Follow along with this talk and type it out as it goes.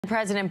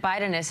President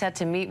Biden is set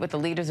to meet with the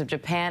leaders of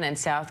Japan and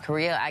South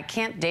Korea at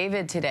Camp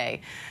David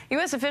today.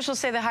 U.S. officials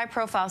say the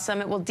high-profile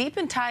summit will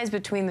deepen ties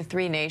between the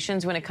three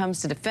nations when it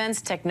comes to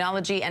defense,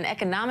 technology, and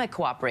economic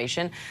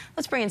cooperation.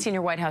 Let's bring in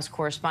senior White House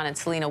correspondent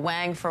Selena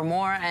Wang for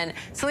more. And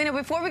Selena,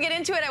 before we get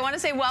into it, I want to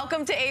say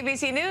welcome to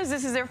ABC News.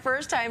 This is their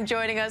first time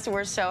joining us.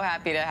 We're so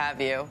happy to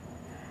have you.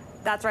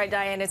 That's right,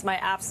 Diane. It's my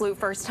absolute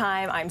first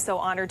time. I'm so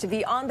honored to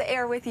be on the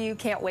air with you.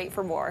 Can't wait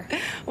for more.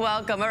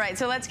 Welcome. All right,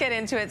 so let's get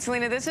into it.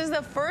 Selena, this is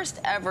the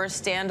first ever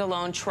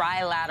standalone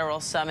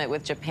trilateral summit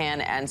with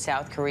Japan and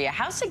South Korea.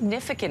 How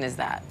significant is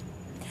that?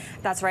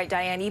 That's right,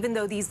 Diane. Even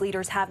though these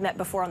leaders have met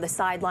before on the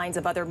sidelines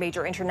of other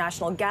major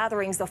international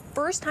gatherings, the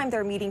first time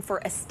they're meeting for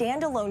a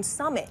standalone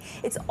summit.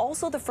 It's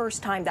also the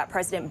first time that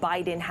President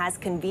Biden has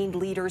convened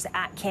leaders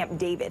at Camp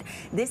David.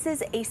 This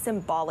is a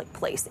symbolic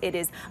place. It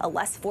is a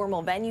less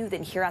formal venue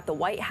than here at the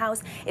White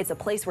House. It's a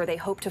place where they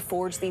hope to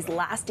forge these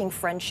lasting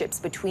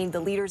friendships between the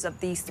leaders of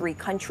these three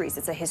countries.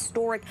 It's a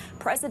historic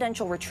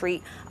presidential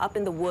retreat up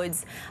in the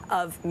woods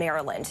of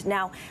Maryland.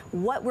 Now,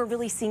 what we're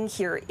really seeing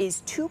here is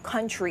two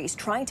countries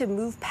trying to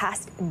move past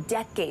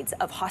decades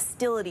of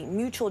hostility,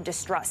 mutual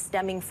distrust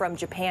stemming from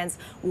Japan's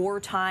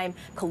wartime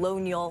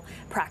colonial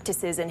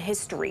practices and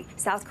history.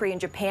 South Korea and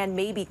Japan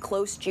may be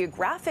close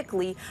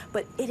geographically,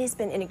 but it has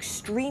been an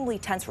extremely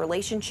tense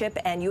relationship,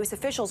 and U.S.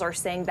 officials are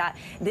saying that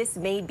this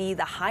may be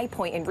the high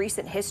point in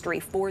recent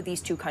history for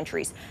these two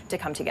countries to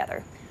come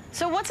together.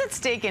 So what's at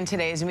stake in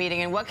today's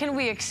meeting, and what can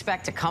we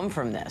expect to come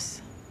from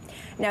this?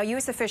 Now,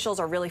 U.S. officials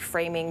are really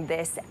framing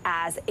this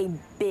as a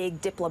big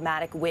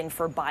diplomatic win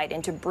for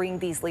Biden to bring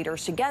these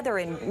leaders together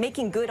and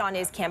making good on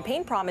his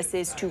campaign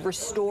promises to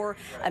restore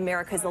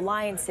America's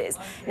alliances.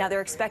 Now, they're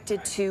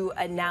expected to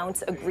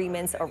announce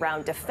agreements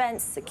around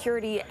defense,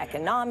 security,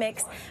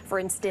 economics, for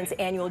instance,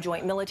 annual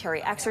joint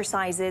military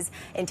exercises,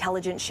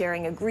 intelligence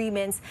sharing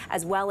agreements,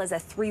 as well as a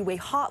three-way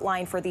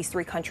hotline for these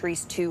three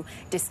countries to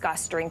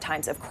discuss during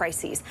times of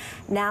crises.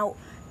 Now,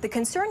 the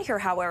concern here,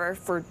 however,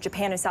 for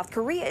Japan and South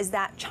Korea is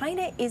that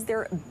China is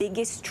their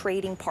biggest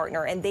trading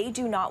partner, and they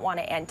do not want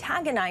to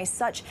antagonize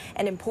such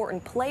an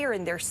important player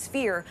in their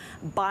sphere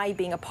by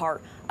being a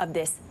part of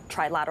this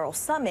trilateral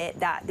summit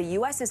that the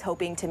U.S. is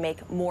hoping to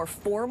make more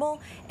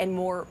formal and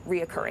more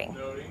reoccurring.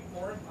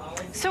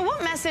 So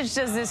what message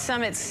does this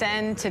summit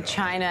send to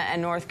China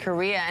and North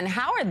Korea, and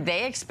how are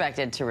they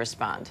expected to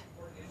respond?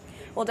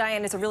 Well,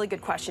 Diane, it's a really good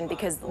question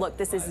because, look,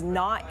 this is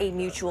not a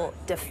mutual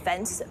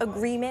defense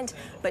agreement,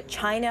 but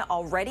China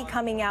already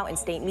coming out in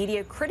state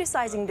media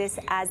criticizing this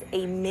as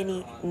a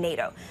mini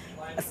NATO.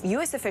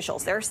 U.S.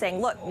 officials, they're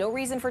saying, look, no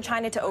reason for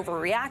China to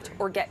overreact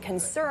or get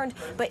concerned,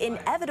 but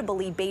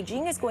inevitably,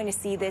 Beijing is going to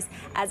see this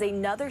as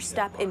another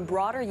step in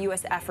broader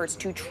U.S. efforts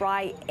to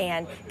try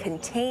and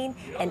contain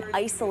and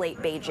isolate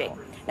Beijing.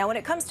 Now, when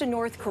it comes to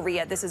North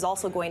Korea, this is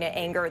also going to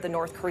anger the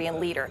North Korean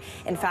leader.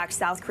 In fact,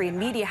 South Korean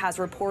media has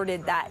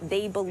reported that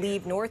they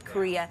believe North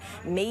Korea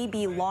may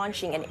be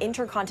launching an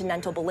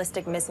intercontinental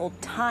ballistic missile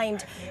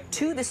timed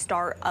to the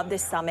start of the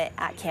summit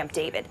at Camp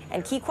David.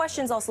 And key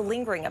questions also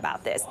lingering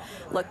about this.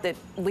 Look, the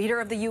leader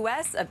of the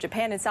U.S., of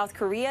Japan and South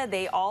Korea,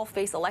 they all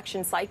face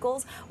election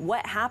cycles.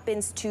 What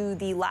happens to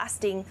the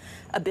lasting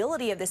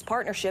ability of this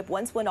partnership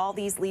when all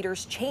these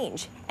leaders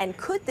change? And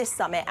could this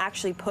summit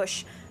actually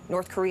push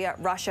North Korea,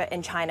 Russia,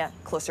 and China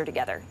closer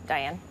together?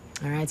 Diane?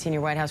 All right,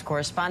 senior White House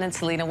correspondent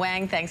Selena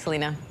Wang. Thanks,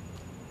 Selena.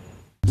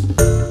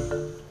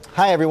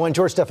 Hi, everyone.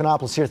 George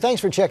Stephanopoulos here.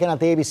 Thanks for checking out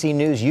the ABC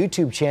News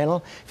YouTube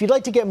channel. If you'd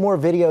like to get more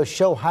videos,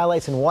 show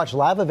highlights, and watch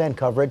live event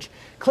coverage,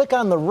 click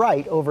on the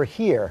right over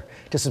here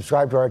to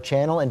subscribe to our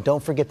channel. And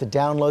don't forget to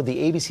download the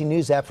ABC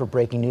News app for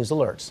breaking news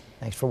alerts.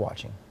 Thanks for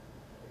watching.